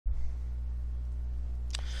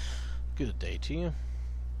Good day to you.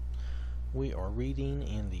 We are reading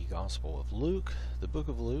in the Gospel of Luke, the book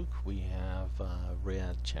of Luke. We have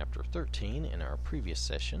read chapter 13 in our previous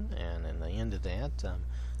session, and in the end of that,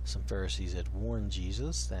 some Pharisees had warned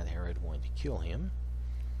Jesus that Herod wanted to kill him,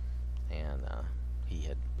 and he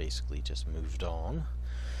had basically just moved on.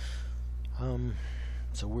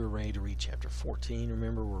 So we're ready to read chapter 14.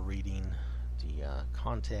 Remember, we're reading the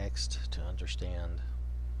context to understand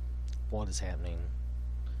what is happening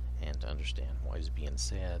and to understand what is being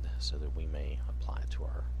said so that we may apply it to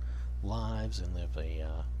our lives and live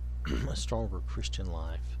a stronger Christian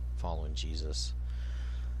life following Jesus.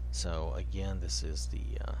 So again, this is the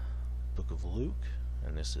book of Luke,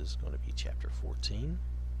 and this is going to be chapter 14.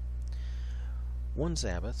 One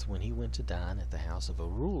Sabbath, when he went to dine at the house of a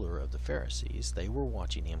ruler of the Pharisees, they were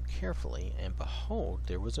watching him carefully, and behold,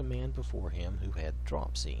 there was a man before him who had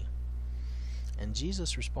dropsy. And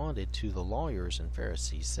Jesus responded to the lawyers and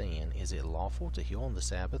Pharisees, saying, Is it lawful to heal on the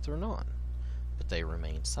Sabbath or not? But they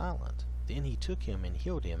remained silent. Then he took him and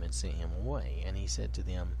healed him and sent him away. And he said to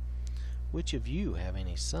them, Which of you, having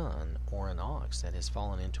a son or an ox that has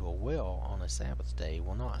fallen into a well on a Sabbath day,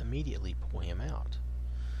 will not immediately pull him out?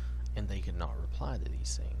 And they could not reply to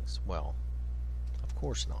these things. Well, of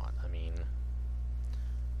course not.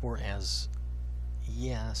 Whereas,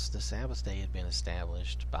 yes, the Sabbath day had been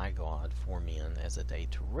established by God for men as a day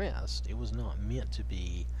to rest, it was not meant to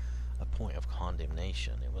be a point of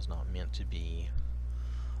condemnation. It was not meant to be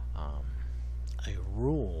a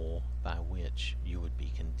rule by which you would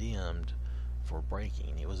be condemned for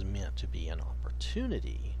breaking. It was meant to be an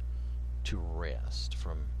opportunity to rest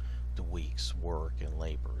from the week's work and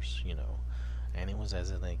labors, and it was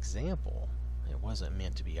as an example. It wasn't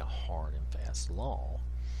meant to be a hard and fast law.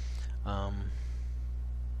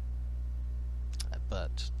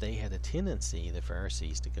 But they had a tendency, the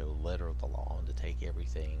Pharisees, to go letter of the law and to take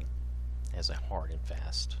everything as a hard and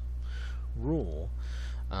fast rule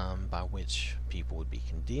by which people would be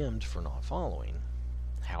condemned for not following.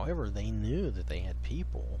 However, they knew that they had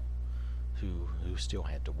people who still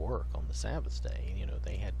had to work on the Sabbath day.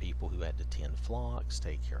 They had people who had to tend flocks,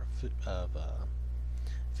 take care of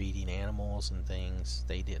feeding animals and things.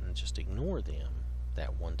 They didn't just ignore them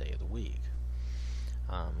that one day of the week.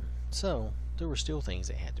 So there were still things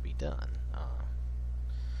that had to be done.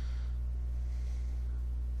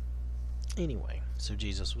 Anyway, so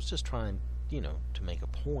Jesus was just trying, to make a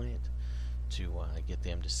point to get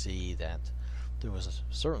them to see that there was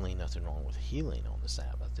certainly nothing wrong with healing on the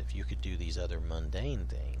Sabbath. If you could do these other mundane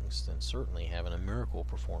things, then certainly having a miracle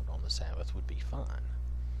performed on the Sabbath would be fine.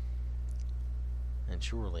 And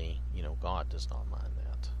surely, God does not mind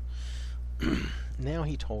that. Now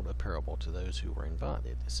he told a parable to those who were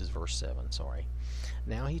invited. This is verse 7, sorry.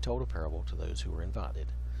 Now he told a parable to those who were invited.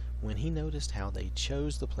 When he noticed how they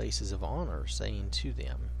chose the places of honor, saying to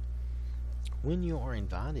them, When you are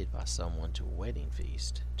invited by someone to a wedding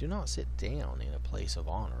feast, do not sit down in a place of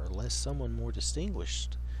honor, lest someone more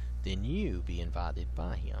distinguished than you be invited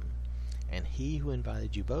by him. And he who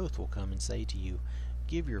invited you both will come and say to you,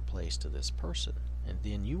 Give your place to this person, and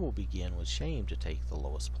then you will begin with shame to take the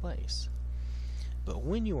lowest place. But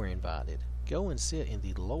when you are invited, go and sit in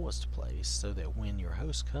the lowest place, so that when your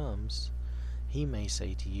host comes, he may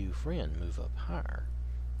say to you, Friend, move up higher.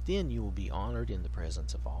 Then you will be honored in the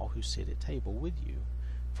presence of all who sit at table with you.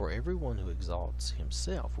 For everyone who exalts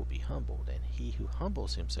himself will be humbled, and he who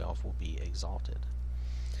humbles himself will be exalted.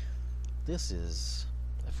 This is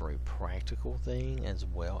a very practical thing as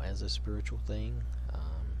well as a spiritual thing.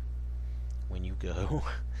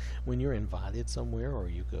 When you're invited somewhere, or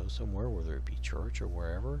you go somewhere, whether it be church or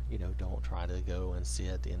wherever, don't try to go and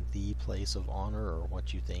sit in the place of honor, or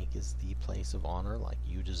what you think is the place of honor, like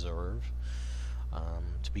you deserve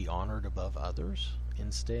to be honored above others.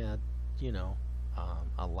 Instead,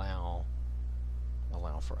 allow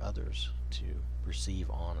for others to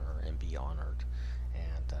receive honor and be honored,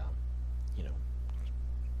 and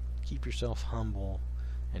keep yourself humble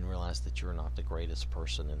and realize that you're not the greatest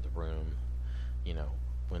person in the room.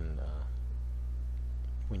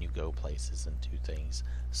 When you go places and do things,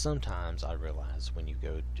 sometimes I realize when you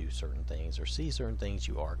go do certain things or see certain things,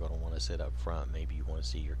 you are going to want to sit up front. Maybe you want to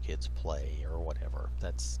see your kids play or whatever.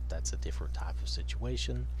 That's a different type of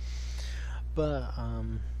situation. But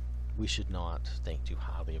we should not think too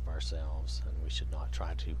highly of ourselves, and we should not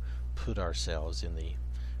try to put ourselves in the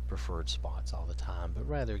preferred spots all the time, but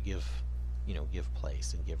rather give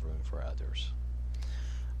place and give room for others.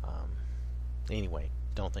 Anyway,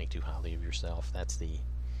 don't think too highly of yourself.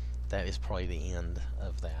 That is probably the end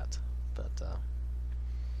of that. But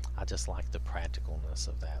I just like the practicalness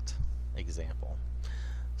of that example.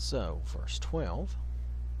 So, verse 12.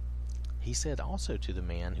 He said also to the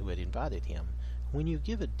man who had invited him, "When you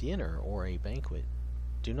give a dinner or a banquet,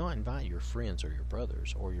 do not invite your friends or your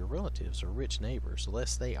brothers or your relatives or rich neighbors,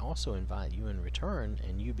 lest they also invite you in return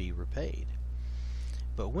and you be repaid.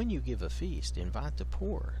 But when you give a feast, invite the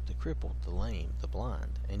poor, the crippled, the lame, the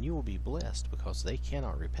blind, and you will be blessed because they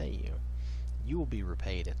cannot repay you. You will be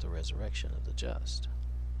repaid at the resurrection of the just."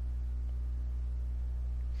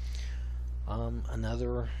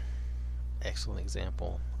 Another excellent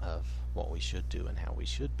example of what we should do and how we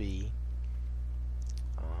should be.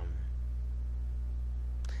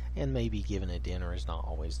 And maybe giving a dinner is not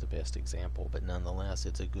always the best example, but nonetheless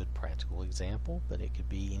it's a good practical example. But it could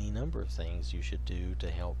be any number of things you should do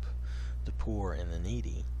to help the poor and the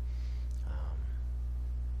needy.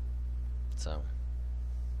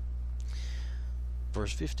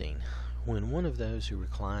 Verse 15, when one of those who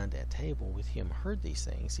reclined at table with him heard these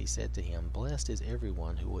things, he said to him, "Blessed is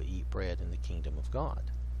everyone who will eat bread in the kingdom of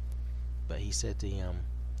God." But he said to him,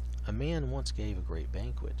 "A man once gave a great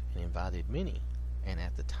banquet and invited many. And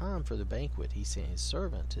at the time for the banquet he sent his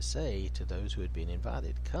servant to say to those who had been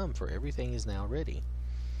invited, 'Come, for everything is now ready.'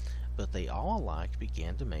 But they all alike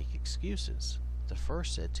began to make excuses. The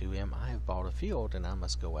first said to him, 'I have bought a field, and I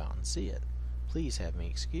must go out and see it. Please have me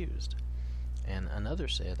excused.' And another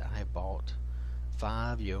said, 'I have bought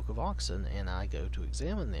 5 yoke of oxen, and I go to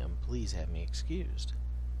examine them. Please have me excused.'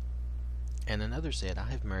 And another said,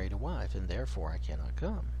 'I have married a wife, and therefore I cannot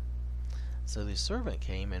come.' So the servant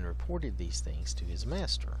came and reported these things to his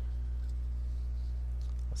master."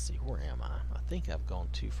 Let's see, where am I? I think I've gone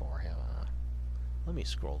too far, have I? Let me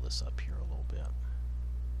scroll this up here a little bit.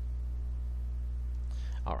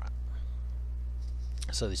 Alright.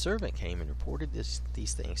 So the servant came and reported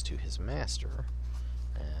these things to his master,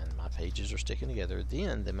 and my pages are sticking together.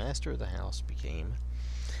 Then the master of the house became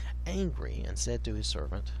angry and said to his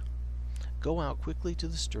servant, "Go out quickly to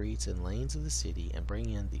the streets and lanes of the city and bring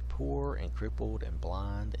in the poor and crippled and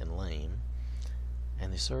blind and lame."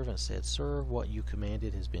 And the servant said, "Sir, what you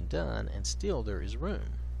commanded has been done, and still there is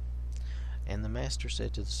room." And the master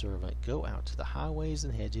said to the servant, "Go out to the highways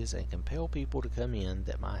and hedges and compel people to come in,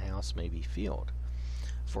 that my house may be filled.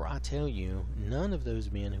 For I tell you, none of those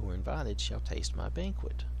men who are invited shall taste my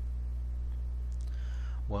banquet."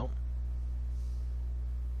 Well,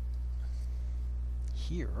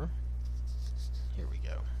 here we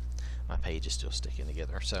go. My page is still sticking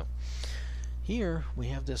together. So here we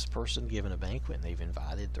have this person giving a banquet, and they've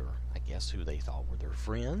invited their, I guess, who they thought were their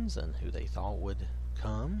friends and who they thought would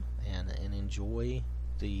come and enjoy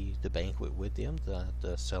the banquet with them,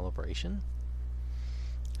 the celebration.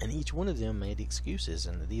 And each one of them made excuses,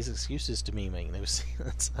 and these excuses to me make no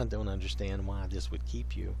sense. I don't understand why this would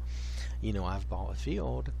keep you. I've bought a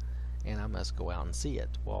field and I must go out and see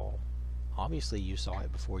it. Well, obviously you saw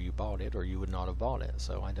it before you bought it, or you would not have bought it.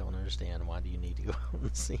 So I don't understand, why do you need to go out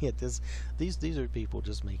and see it? These are people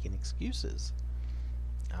just making excuses.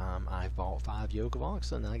 I've bought 5 yoke of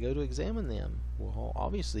oxen, and I go to examine them. Well,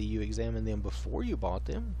 obviously you examined them before you bought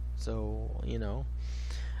them. So,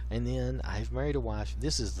 And then, "I've married a wife."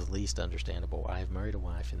 This is the least understandable. "I have married a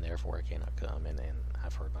wife, and therefore I cannot come." And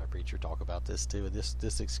I've heard my preacher talk about this too.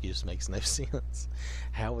 This excuse makes no sense.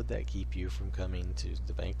 How would that keep you from coming to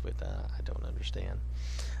the banquet? I don't understand.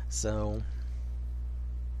 So,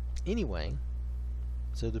 anyway,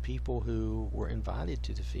 so the people who were invited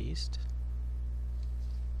to the feast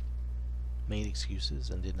made excuses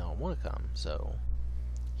and did not want to come. So,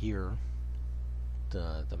 here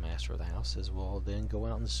the master of the house says, "Well, then go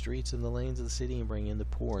out in the streets and the lanes of the city and bring in the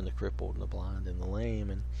poor and the crippled and the blind and the lame."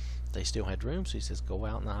 And they still had room, so he says, "Go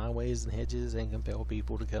out in the highways and hedges and compel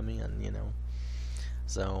people to come in."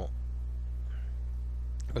 So,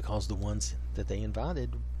 because the ones that they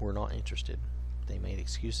invited were not interested, they made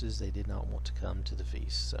excuses. They did not want to come to the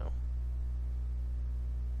feast. So,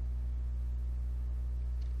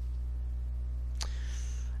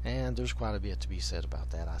 and there's quite a bit to be said about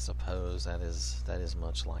that, I suppose. That is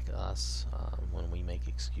much like us, when we make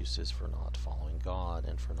excuses for not following God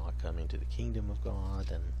and for not coming to the kingdom of God,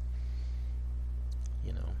 and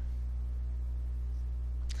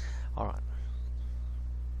all right.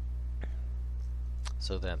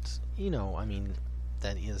 So that's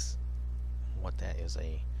that is what that is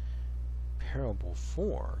a parable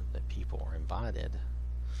for, that people are invited.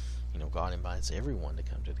 God invites everyone to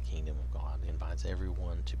come to the kingdom of God. He invites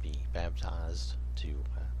everyone to be baptized, to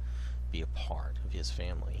be a part of His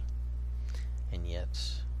family. And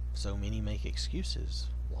yet, so many make excuses,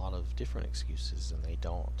 a lot of different excuses, and they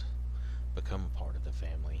don't become a part of the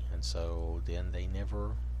family. And so then they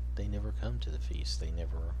never come to the feast. They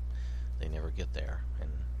never get there,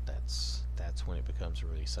 and that's when it becomes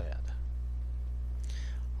really sad.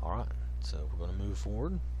 All right. So we're going to move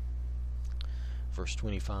forward. Verse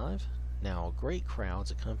 25. Now great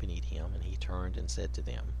crowds accompanied him, and he turned and said to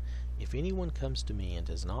them, If anyone comes to me and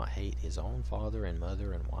does not hate his own father and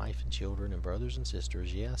mother and wife and children and brothers and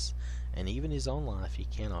sisters, yes, and even his own life, he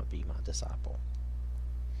cannot be my disciple.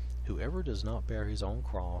 Whoever does not bear his own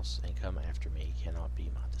cross and come after me cannot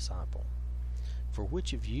be my disciple. For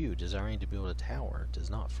which of you, desiring to build a tower, does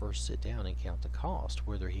not first sit down and count the cost,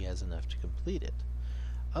 whether he has enough to complete it?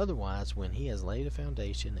 Otherwise, when he has laid a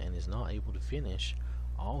foundation and is not able to finish,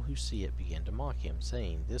 all who see it begin to mock him,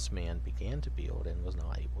 saying, This man began to build and was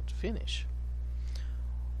not able to finish.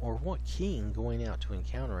 Or what king, going out to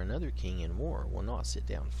encounter another king in war, will not sit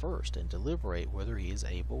down first and deliberate whether he is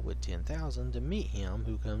able with 10,000 to meet him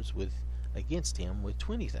who comes against him with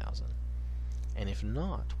 20,000? And if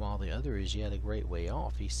not, while the other is yet a great way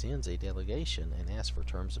off, he sends a delegation and asks for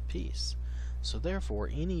terms of peace. So therefore,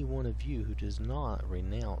 any one of you who does not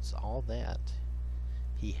renounce all that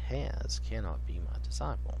he has cannot be my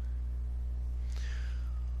disciple.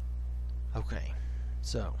 Okay,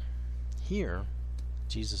 so here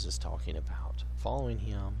Jesus is talking about following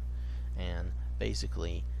him and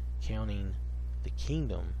basically counting the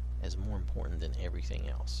kingdom as more important than everything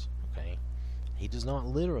else. Okay, he does not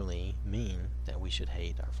literally mean that we should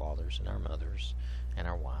hate our fathers and our mothers and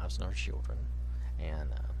our wives and our children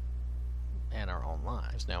and our own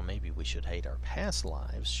lives. Now, maybe we should hate our past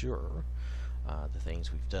lives, sure, the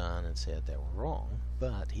things we've done and said that were wrong,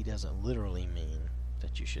 but he doesn't literally mean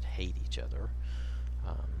that you should hate each other.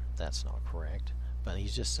 That's not correct. But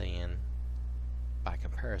he's just saying, by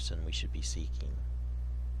comparison, we should be seeking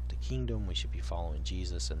the kingdom, we should be following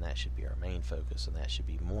Jesus, and that should be our main focus, and that should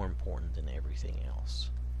be more important than everything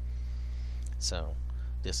else. So,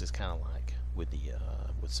 this is kind of like with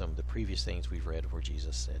some of the previous things we've read where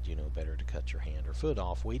Jesus said, better to cut your hand or foot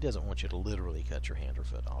off. Well, he doesn't want you to literally cut your hand or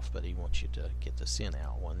foot off, but he wants you to get the sin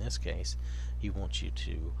out. Well, in this case, he wants you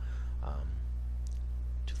to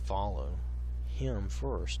follow him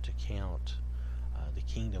first, to count the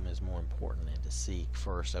kingdom as more important, and to seek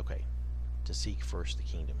first, to seek first the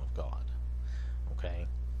kingdom of God. Okay?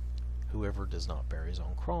 Whoever does not bear his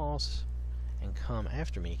own cross and come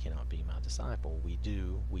after me cannot be my disciple. We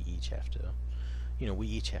each have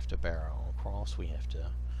to bear our own cross. We have to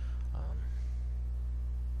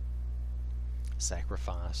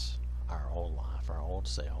sacrifice our old life, our old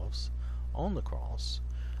selves on the cross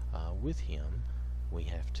with him. We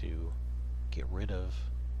have to get rid of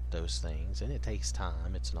those things, and it takes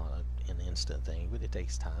time. It's not an instant thing, but it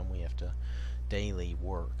takes time. We have to daily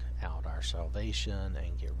work out our salvation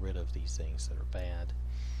and get rid of these things that are bad.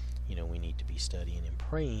 We need to be studying and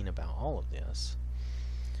praying about all of this.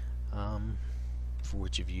 For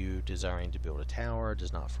which of you, desiring to build a tower,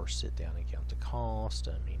 does not first sit down and count the cost?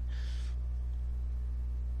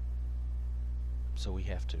 So we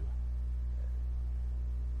have to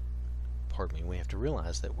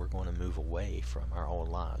realize that we're going to move away from our old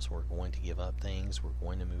lives. We're going to give up things. We're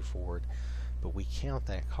going to move forward. But we count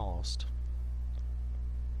that cost.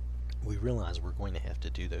 We realize we're going to have to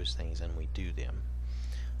do those things, and we do them.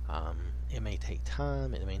 It may take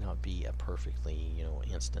time. It may not be a perfectly,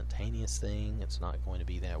 instantaneous thing. It's not going to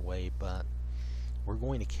be that way, but we're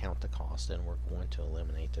going to count the cost, and we're going to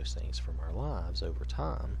eliminate those things from our lives over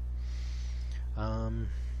time. And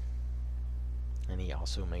he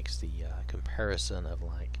also makes the comparison of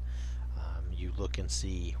you look and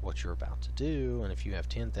see what you're about to do, and if you have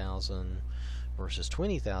 10,000 versus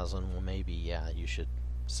 20,000, well, maybe you should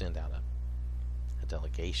send out a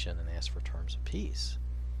delegation and ask for terms of peace.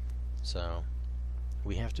 So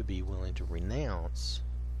we have to be willing to renounce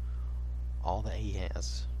all that he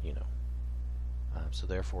has, so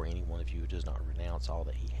therefore, any one of you who does not renounce all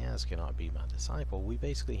that he has cannot be my disciple. We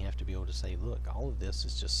basically have to be able to say, look, all of this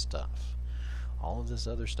is just stuff. All of this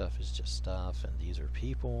other stuff is just stuff, and these are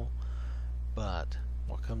people, but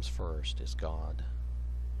what comes first is God.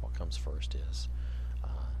 What comes first is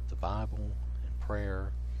the Bible and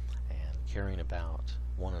prayer and caring about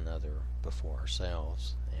one another before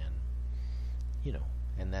ourselves,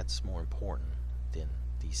 and that's more important than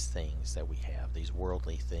these things that we have, these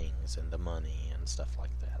worldly things and the money and stuff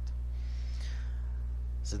like that.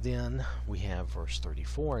 So then we have verse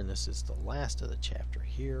 34, and this is the last of the chapter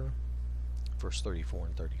here. Verse 34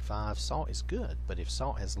 and 35, salt is good, but if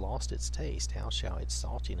salt has lost its taste, how shall its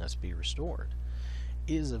saltiness be restored?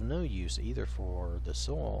 It is of no use either for the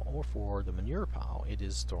soil or for the manure pile. It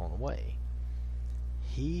is thrown away.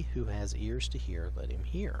 He who has ears to hear, let him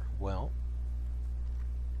hear. Well,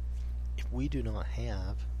 if we do not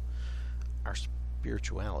have our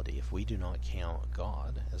spirituality, if we do not count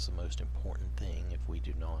God as the most important thing, if we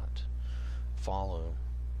do not follow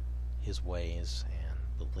His ways and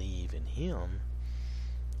believe in Him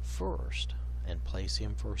first and place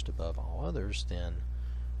Him first above all others, then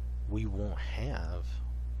we won't have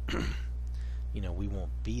we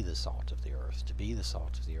won't be the salt of the earth. To be the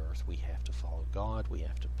salt of the earth, we have to follow God, we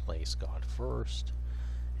have to place God first,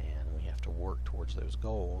 and we have to work towards those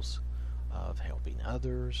goals of helping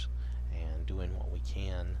others and doing what we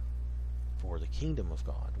can for the kingdom of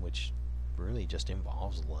God, which really just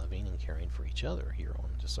involves loving and caring for each other here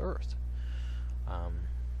on this earth. And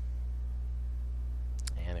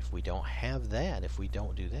if we don't have that, if we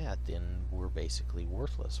don't do that, then we're basically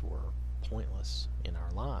worthless. We're pointless in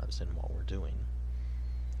our lives and what we're doing.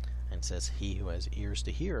 And says, he who has ears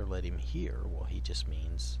to hear, let him hear. Well, he just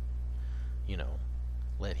means,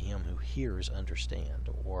 let him who hears understand.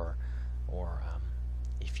 Or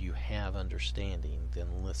if you have understanding,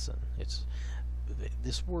 then listen.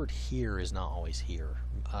 This word hear is not always hear.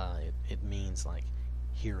 It means like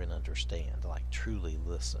hear and understand, like truly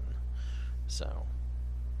listen. So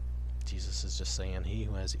Jesus is just saying, he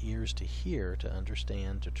who has ears to hear, to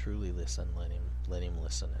understand, to truly listen, let him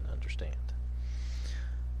listen and understand.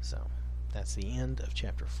 So that's the end of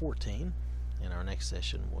chapter 14. In our next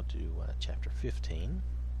session, we'll do chapter 15.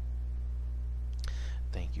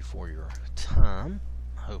 Thank you for your time.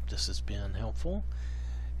 I hope this has been helpful,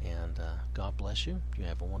 and God bless you. You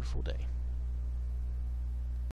have a wonderful day.